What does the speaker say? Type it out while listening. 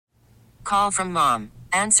call from mom.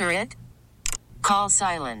 Answer it. Call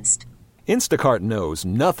silenced. Instacart knows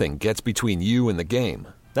nothing gets between you and the game.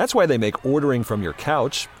 That's why they make ordering from your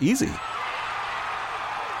couch easy.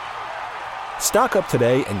 Stock up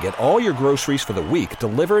today and get all your groceries for the week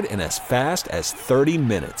delivered in as fast as 30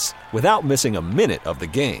 minutes without missing a minute of the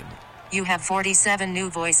game. You have 47 new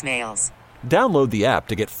voicemails. Download the app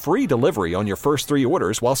to get free delivery on your first 3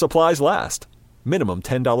 orders while supplies last. Minimum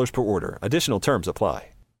 $10 per order. Additional terms apply.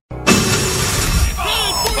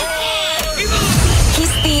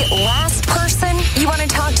 He's the last person you want to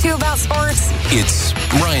talk to about sports? It's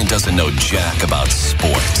Ryan Doesn't Know Jack About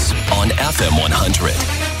Sports on FM 100.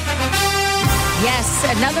 Yes,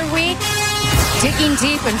 another week, digging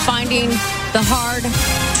deep and finding the hard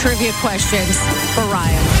trivia questions for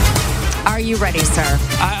Ryan. Are you ready, sir?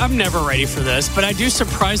 I'm never ready for this, but I do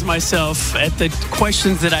surprise myself at the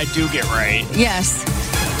questions that I do get right. Yes.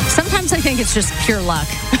 Sometimes I think it's just pure luck.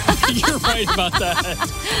 You're right about that.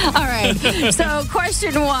 All right. So,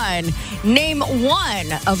 question 1. Name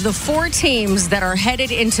one of the 4 teams that are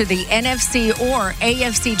headed into the NFC or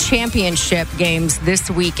AFC championship games this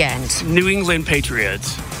weekend. New England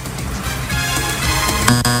Patriots.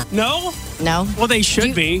 No? No? Well, they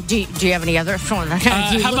should be. Do you have any other? You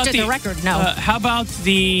looked at the record. No. How about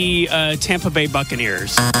the Tampa Bay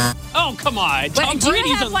Buccaneers? Oh, come on. Tom do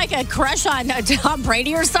Brady's you have like a crush on Tom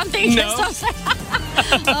Brady or something? No.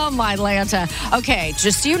 Oh, my Lanta. Okay,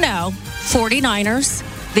 just so you know, 49ers,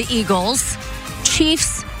 the Eagles,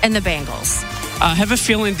 Chiefs, and the Bengals. I have a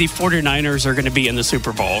feeling the 49ers are going to be in the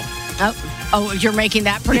Super Bowl. Oh, you're making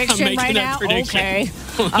that prediction I'm making that prediction. Okay.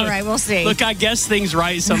 All right, we'll see. Look, I guess things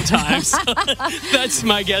right sometimes. That's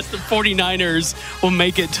my guess. The 49ers will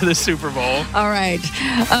make it to the Super Bowl. All right.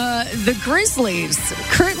 The Grizzlies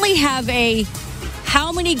currently have a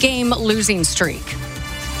how many game losing streak?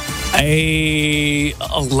 A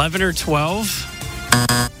 11 or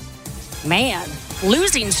 12. Man,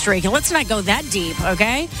 losing streak. Let's not go that deep,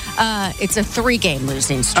 okay? It's a 3-game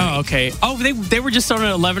losing streak. Oh, okay. Oh, they were just on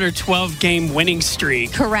an 11 or 12 game winning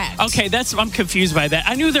streak. Correct. Okay, I'm confused by that.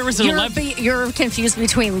 I knew there was an 11. You're confused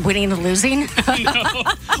between winning and losing? No.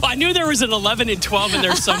 I knew there was an 11 and 12 in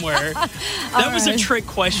there somewhere. That was a trick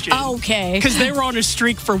question. Okay. Because they were on a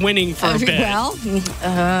streak for winning for a bit. Well,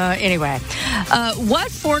 anyway.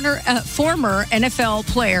 What former NFL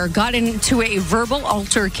player got into a verbal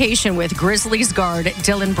altercation with Grizzlies guard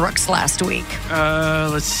Dillon Brooks last week?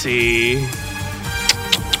 Let's see.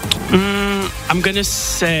 I'm going to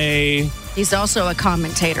say... He's also a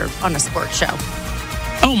commentator on a sports show.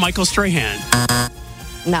 Oh, Michael Strahan.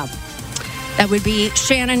 No. That would be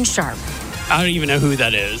Shannon Sharp. I don't even know who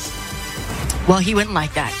that is. Well, he wouldn't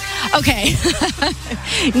like that. Okay.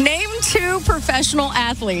 Name 2 professional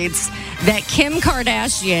athletes that Kim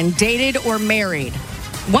Kardashian dated or married.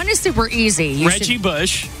 One is super easy. Reggie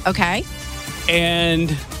Bush. Okay.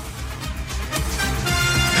 And...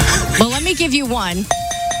 Well, let me give you one.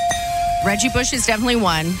 Reggie Bush is definitely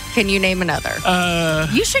one. Can you name another?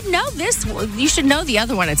 You should know this. You should know the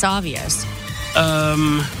other one. It's obvious.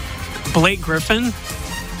 Blake Griffin?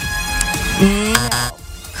 No.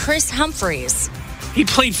 Chris Humphries. He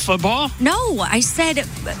played football? No, I said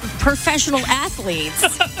professional athletes.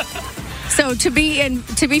 So to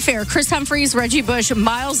be fair, Chris Humphries, Reggie Bush,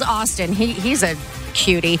 Miles Austin, he's a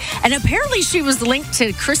cutie. And apparently she was linked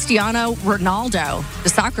to Cristiano Ronaldo, the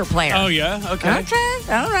soccer player. Oh, yeah? Okay. Okay.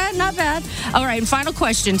 All right. Not bad. All right. And final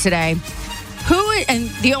question today. And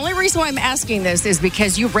the only reason why I'm asking this is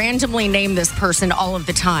because you randomly name this person all of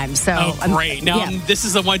the time. So great. Now, this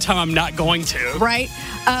is the one time I'm not going to. Right.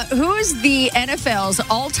 Who is the NFL's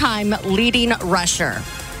all-time leading rusher?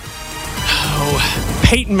 Oh,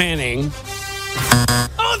 Peyton Manning.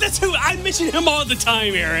 Oh, that's who I mention him all the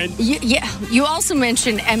time, Aaron. Yeah. You also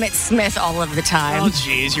mention Emmitt Smith all of the time. Oh,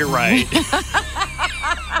 geez, you're right.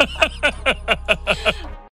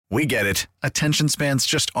 We get it. Attention spans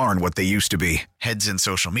just aren't what they used to be. Heads in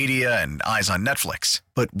social media and eyes on Netflix.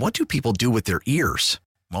 But what do people do with their ears?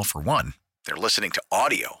 Well, for one, they're listening to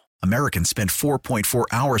audio. Americans spend 4.4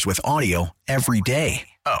 hours with audio every day.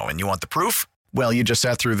 Oh, and you want the proof? Well, you just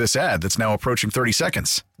sat through this ad that's now approaching 30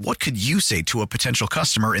 seconds. What could you say to a potential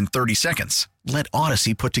customer in 30 seconds? Let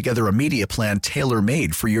Odyssey put together a media plan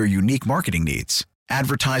tailor-made for your unique marketing needs.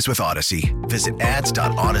 Advertise with Odyssey. Visit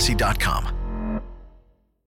ads.odyssey.com.